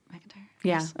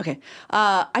 Yeah. Yes. Okay.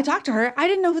 I talked to her. I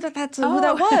didn't know who that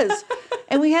was,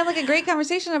 and we had like a great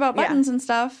conversation about buttons and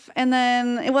stuff. And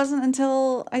then it wasn't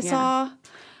until I saw.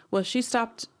 Well, she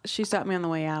stopped me on the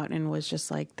way out and was just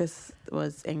like, this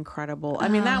was incredible. I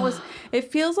mean,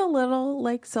 it feels a little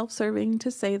like self-serving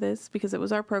to say this because it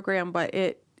was our program, but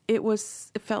it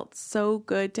felt so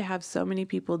good to have so many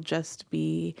people just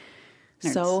be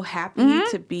so happy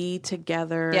to be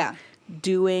together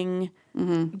doing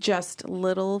just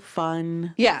little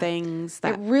fun things.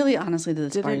 That it really, honestly,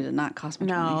 this party did not cost much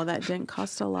money. No, that didn't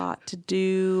cost a lot to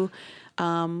do.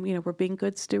 We're being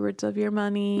good stewards of your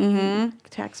money,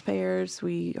 taxpayers.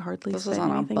 We hardly spent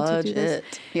anything to do this.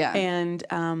 Yeah,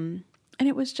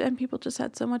 and people just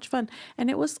had so much fun. And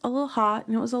it was a little hot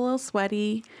and it was a little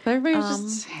sweaty. But everybody was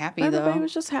just happy, Everybody though.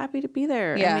 was just happy to be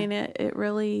there. Yeah. I mean, it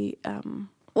really,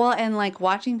 Well, and like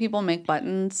watching people make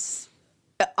buttons.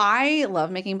 I love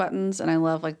making buttons, and I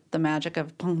love like the magic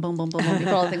of boom, boom, boom, boom, boom. You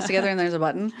put all the things together, and there's a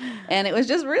button. And it was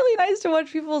just really nice to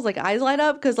watch people's like eyes light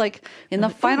up because like in the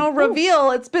final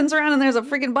reveal, it spins around and there's a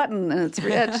freaking button, and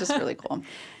it's just really cool.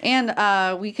 And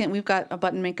we've got a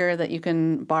button maker that you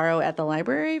can borrow at the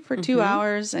library for 2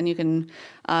 hours, and you can.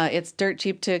 It's dirt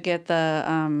cheap to get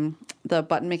the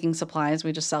button making supplies.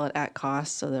 We just sell it at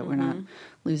cost so that we're not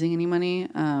losing any money.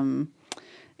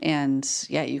 And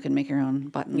yeah, you can make your own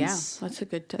buttons. yeah, that's a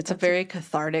good. It's a very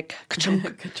cathartic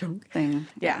thing.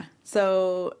 Yeah.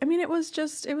 So, I mean, it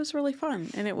was really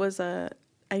fun. And it was I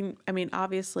mean,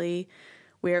 obviously,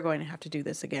 we are going to have to do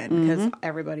this again because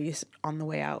everybody's on the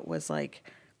way out was like,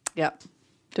 Yep.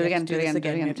 Do it again. We have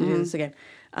to do this again.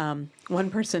 One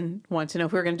person wanted to know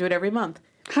if we were going to do it every month.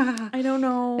 I don't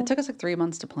know. It took us like 3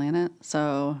 months to plan it.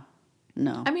 So,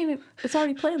 no. I mean, it's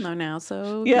already planned though now.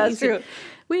 So Yeah, it's true.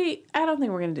 I don't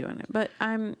think we're going to do it, but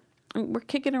we're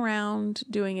kicking around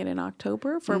doing it in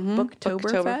October for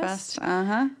Booktoberfest.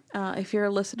 If you're a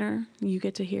listener, you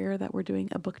get to hear that we're doing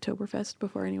a Booktoberfest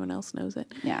before anyone else knows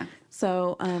it. Yeah.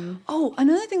 So, Oh,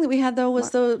 another thing that we had though was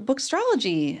the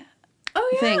bookstrology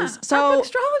things. So our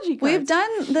bookstrology cards. we've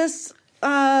done this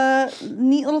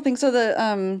neat little thing. So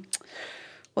the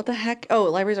what the heck? Oh,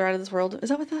 libraries are out of this world. Is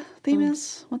that what the theme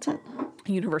is? What's it?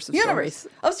 Universe of Stories.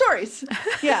 Of stories.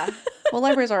 Yeah. Well,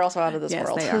 libraries are also out of this Yes,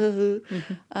 world. they are.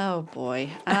 Oh boy.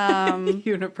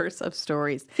 Universe of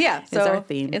Stories. Yeah, is so our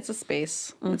theme. it's a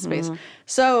space. It's space.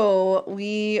 So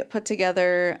we put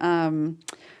together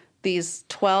these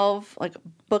 12 like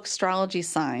bookstrology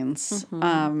signs,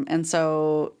 and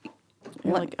so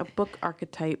You're like a book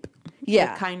archetype.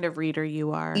 Yeah. The kind of reader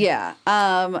you are. yeah,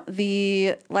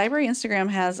 the library Instagram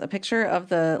has a picture of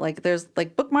there's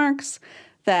like bookmarks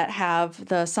that have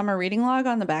the summer reading log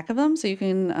on the back of them, so you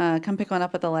can come pick one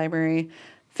up at the library.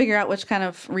 Figure out which kind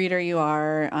of reader you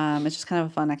are. It's just kind of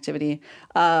a fun activity.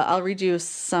 I'll read you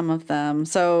some of them.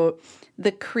 So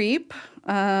the creep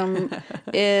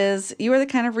is you are the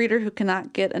kind of reader who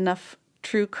cannot get enough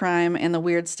true crime and the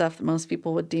weird stuff that most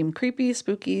people would deem creepy,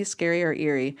 spooky, scary, or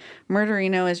eerie.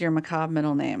 Murderino is your macabre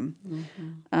middle name.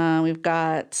 We've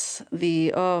got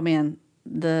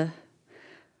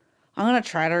I'm going to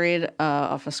try to read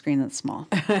off a screen that's small.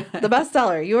 The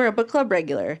bestseller. You are a book club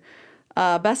regular.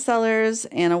 Bestsellers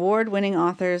and award-winning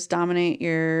authors dominate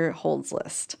your holds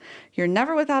list. You're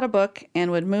never without a book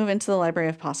and would move into the library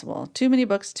if possible. Too many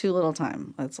books, too little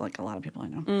time. That's like a lot of people I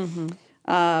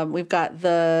know. We've got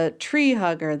the tree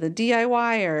hugger, the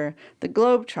DIYer, the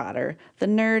globetrotter, the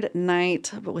nerd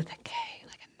knight, but with a K,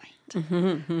 like a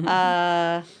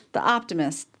knight. The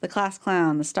optimist, the class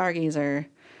clown, the stargazer,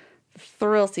 the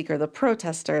thrill seeker, the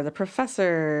protester, the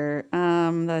professor.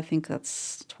 I think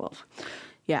that's 12.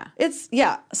 Yeah.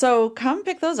 So come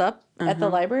pick those up at the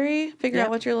library. Figure out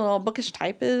what your little bookish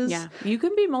type is. Yeah. You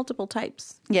can be multiple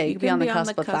types. Yeah, you could be on the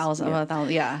cusp of cusp,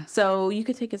 1,000. Yeah. So you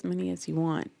could take as many as you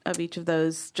want of each of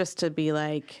those just to be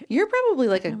like You're probably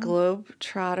like a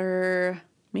globetrotter.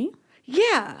 me.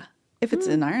 Yeah. If it's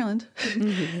in Ireland.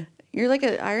 You're like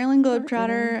an Ireland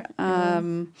globetrotter.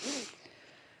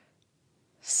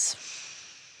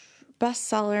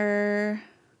 Bestseller.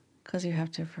 Because you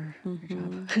have to for your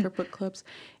job. For book clubs.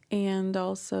 And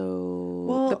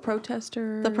also the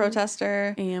protester. The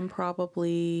protester. And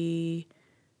probably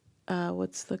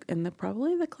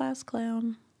probably the class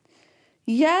clown.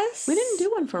 Yes. We didn't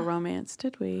do one for romance,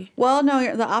 did we? Well,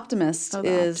 no, the optimist the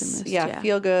is optimist, yeah,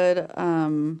 feel good.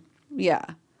 Yeah.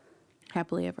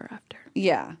 Happily ever after.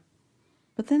 Yeah.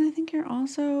 But then I think you're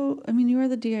also, you are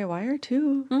the DIYer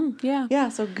too. Yeah. Yeah,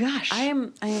 so gosh. I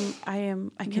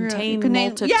contain you can name-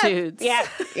 multitudes. Yes.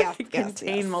 Yeah.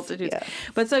 Contain multitudes. Yes.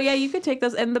 But so yeah, you could take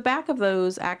those, and the back of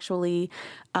those actually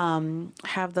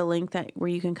have the link where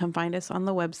you can come find us on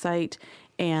the website.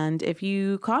 And if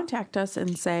you contact us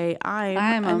and say,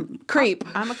 I'm a creep,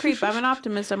 I'm an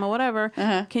optimist, I'm a whatever,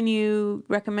 can you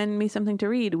recommend me something to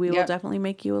read? We will definitely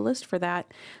make you a list for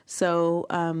that. So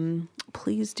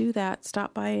please do that.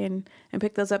 Stop by and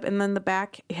pick those up. And then the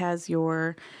back has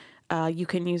your, you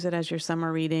can use it as your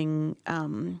summer reading.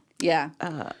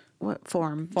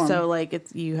 Form. So like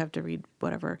you have to read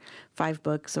whatever 5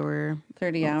 books or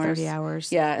 30 hours. 30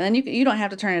 hours. Yeah, and then you don't have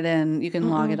to turn it in. You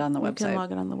can log it on the website. You can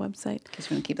log it on the website. Because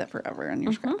you're going to keep that forever in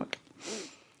your scrapbook.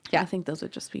 Yeah, I think those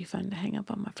would just be fun to hang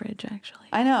up on my fridge. Actually,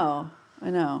 I know.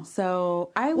 So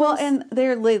and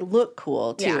they look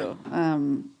cool too.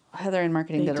 Heather in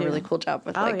marketing did a really cool job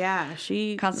with Oh yeah,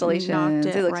 she constellations. knocked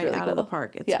it looks right really out cool. of the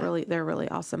park. It's they're really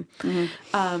awesome.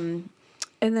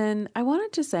 And then I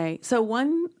wanted to say, so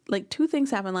two things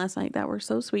happened last night that were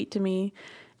so sweet to me,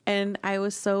 and I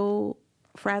was so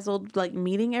frazzled, like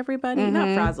meeting everybody.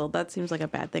 Not frazzled, that seems like a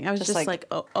bad thing. I was just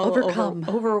like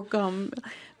overcome,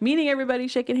 meeting everybody,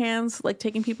 shaking hands, like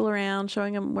taking people around,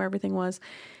 showing them where everything was.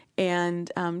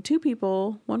 And two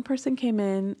people, one person came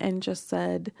in and just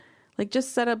said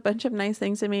a bunch of nice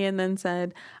things to me, and then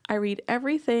said, I read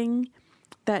everything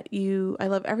I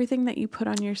love everything that you put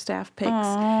on your staff pics.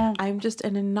 Aww. I'm just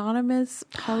an anonymous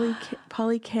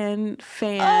Polly Ken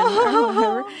fan or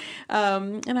whatever.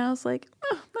 And I was like,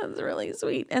 oh, that's really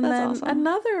sweet. And that's then awesome.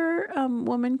 Another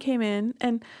woman came in,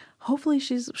 and hopefully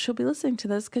she'll be listening to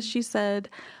this, because she said,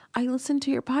 I listened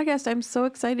to your podcast. I'm so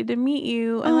excited to meet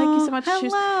you. I like you so much. Hello. She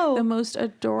was the most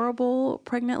adorable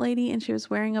pregnant lady, and she was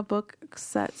wearing a book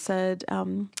that said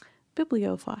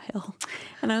bibliophile,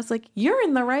 and I was like, you're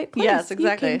in the right place. Yes,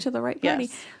 exactly. You came to the right party.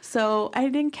 Yes. So I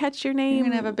didn't catch your name. You're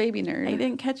gonna have a baby nerd. I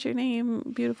didn't catch your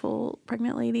name, beautiful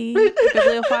pregnant lady,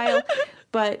 bibliophile.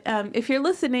 But if you're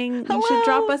listening, you should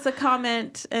drop us a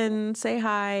comment and say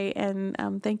hi,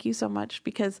 and thank you so much,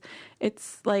 because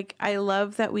it's like, I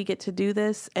love that we get to do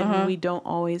this, and we don't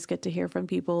always get to hear from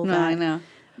people. I know.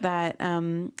 That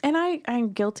and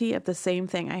I'm guilty of the same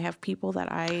thing. I have people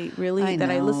that I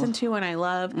listen to and I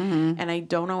love, and I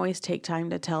don't always take time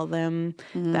to tell them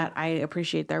that I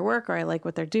appreciate their work or I like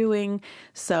what they're doing.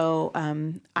 So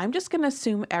I'm just gonna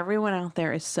assume everyone out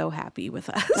there is so happy with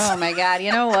us. Oh my God!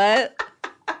 You know what?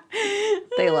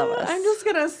 They love us. I'm just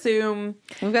gonna assume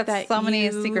we've got that so many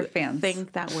you secret fans.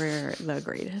 Think that we're the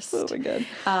greatest. Oh my God.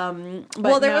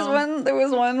 But there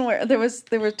was one where there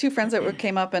were two friends that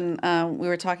came up, and we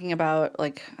were talking about,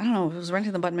 like, I don't know, it was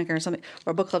Renting the Button Maker or something,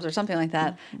 or book clubs or something like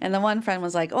that. And the one friend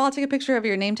was like, "Oh, I'll take a picture of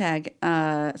your name tag, so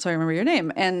I remember your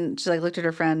name." And she like looked at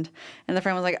her friend, and the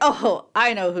friend was like, "Oh,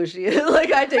 I know who she is.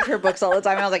 Like, I take her books all the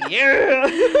time." And I was like, "Yeah."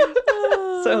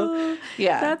 So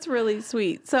yeah, that's really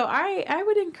sweet. So I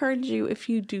would encourage you, if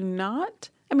you do not,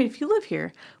 if you live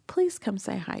here, please come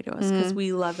say hi to us, because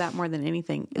we love that more than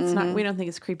anything. It's not, we don't think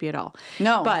it's creepy at all.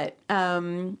 No. But,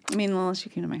 unless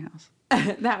you came to my house.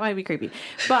 That might be creepy.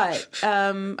 But,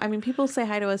 people say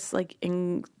hi to us, like,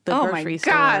 in the grocery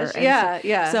store. Oh my gosh,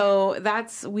 yeah.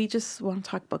 So we just want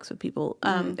to talk books with people.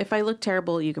 If I look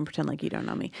terrible, you can pretend like you don't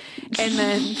know me. And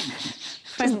then...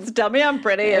 Just tell me I'm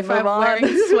pretty if and I'm wearing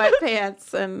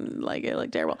sweatpants and like I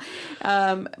look terrible.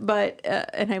 And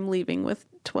I'm leaving with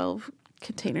 12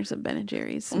 containers of Ben &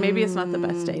 Jerry's. Maybe it's not the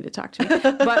best day to talk to me.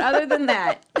 But other than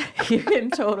that, you can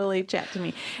totally chat to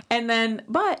me. And then,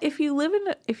 but if you live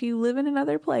in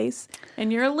another place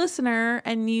and you're a listener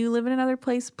and you live in another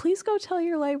place, please go tell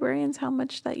your librarians how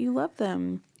much that you love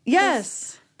them.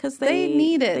 Yes. Because they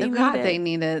need it. They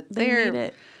need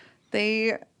it.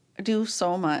 They do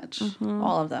so much.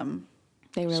 All of them.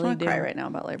 They really I just want do. to cry right now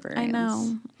about librarians.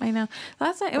 I know.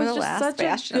 Last night it was just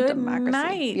such a good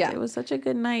night. Yeah. It was such a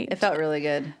good night. It felt really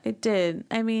good. It did.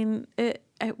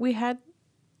 We had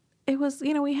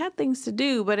things to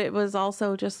do, but it was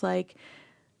also just like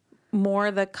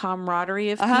more the camaraderie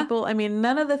of people.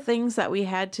 None of the things that we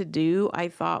had to do I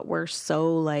thought were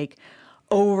so like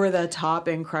over the top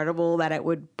incredible that it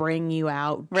would bring you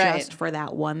out just for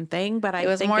that one thing. But I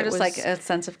think it was like a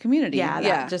sense of community.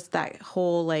 Yeah. Just that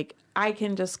whole, like, I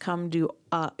can just come do,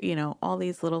 all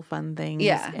these little fun things.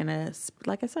 Yeah.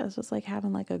 Like I said, it's just like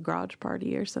having like a garage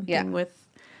party or something with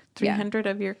 300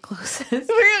 of your closest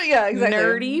exactly.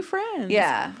 nerdy friends.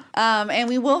 Yeah. And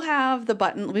we will have the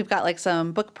button. We've got like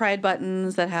some Book Pride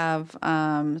buttons that have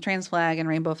trans flag and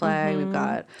rainbow flag. We've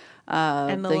got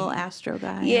and the little Astro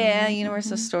guy. Yeah,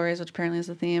 Universe of Stories, which apparently is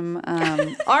the theme.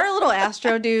 Our little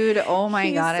Astro dude, oh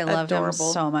my God, I love him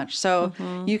so much. So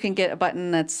you can get a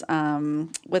button that's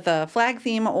with a flag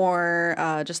theme or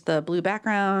just the blue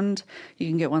background. You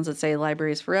can get ones that say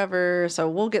Libraries Forever. So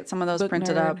we'll get some of those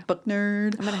printed up. Book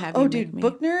Nerd. I'm going to have you dude,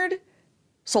 Book Nerd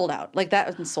sold out. Like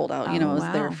that was sold out. It was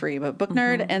there free. But Book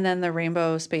Nerd and then the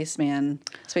Rainbow Spaceman,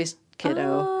 Space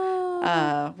Kiddo.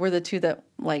 Were the two that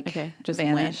just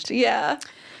vanished. Went. Yeah.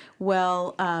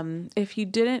 Well, if you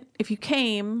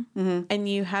came and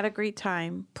you had a great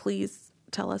time, please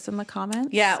tell us in the comments.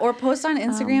 Yeah, or post on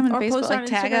Instagram and Facebook.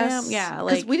 Tag us. Yeah,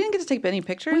 because we didn't get to take any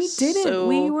pictures. We didn't. So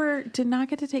We did not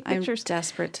get to take pictures. I'm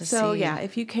desperate to see. So yeah,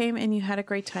 if you came and you had a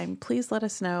great time, please let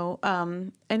us know.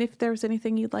 And if there's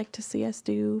anything you'd like to see us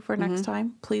do for next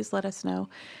time, please let us know.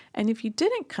 And if you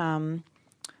didn't come,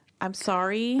 I'm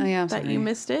sorry that you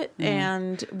missed it,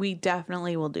 and we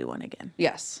definitely will do one again.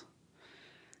 Yes.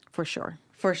 For sure.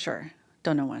 For sure.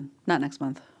 Don't know when. Not next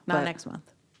month. Not next month.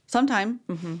 sometime.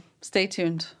 Stay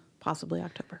tuned. Possibly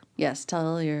October. Yes,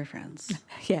 tell your friends.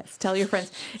 Yes, tell your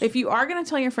friends. If you are going to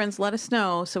tell your friends, let us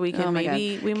know so we can Oh my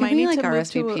maybe God. we Can might we, need to move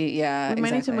RSVP? to Yeah, we might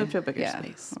need to exactly. move to a bigger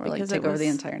space or like because take it over the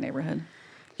was- entire neighborhood.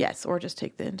 Yes, or just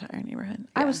take the entire neighborhood.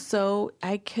 I was so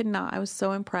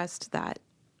impressed that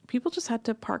people just had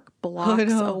to park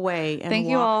blocks away and Thank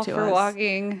walk you all to for us.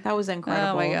 walking. That was incredible.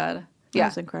 Oh my God. That Yeah.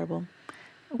 was incredible.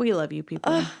 We love you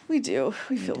people. We do.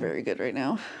 We feel very good right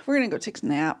now. We're going to go take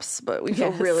naps, but we feel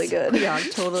Yes, really good. We are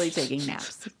totally taking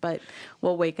naps, but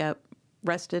we'll wake up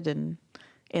rested and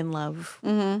in love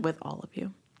with all of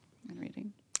you. And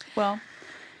reading. Well,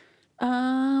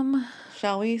 Um,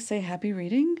 shall we say happy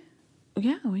reading?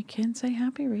 yeah, we can say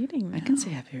happy reading now. I can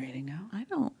say happy reading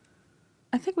now.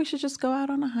 I think we should just go out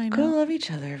on a high Go note. love each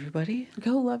other, everybody.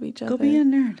 Go love each other. Go be a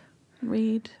nerd.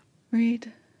 Read.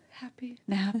 Happy.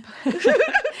 Nap.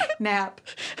 Nap.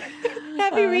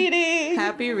 Happy reading.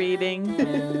 Happy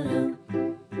reading.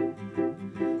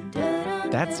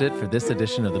 That's it for this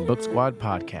edition of the Book Squad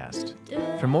podcast.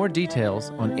 For more details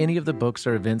on any of the books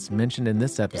or events mentioned in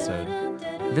this episode,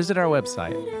 visit our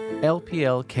website,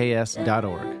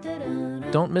 lplks.org.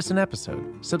 Don't miss an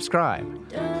episode.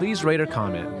 Subscribe. Please rate or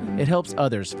comment. It helps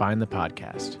others find the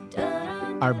podcast.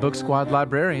 Our Book Squad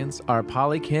librarians are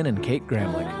Polly Ken and Kate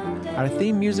Gramlich. Our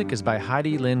theme music is by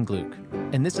Heidi Lynn Gluck,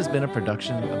 and this has been a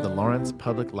production of the Lawrence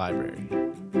Public Library.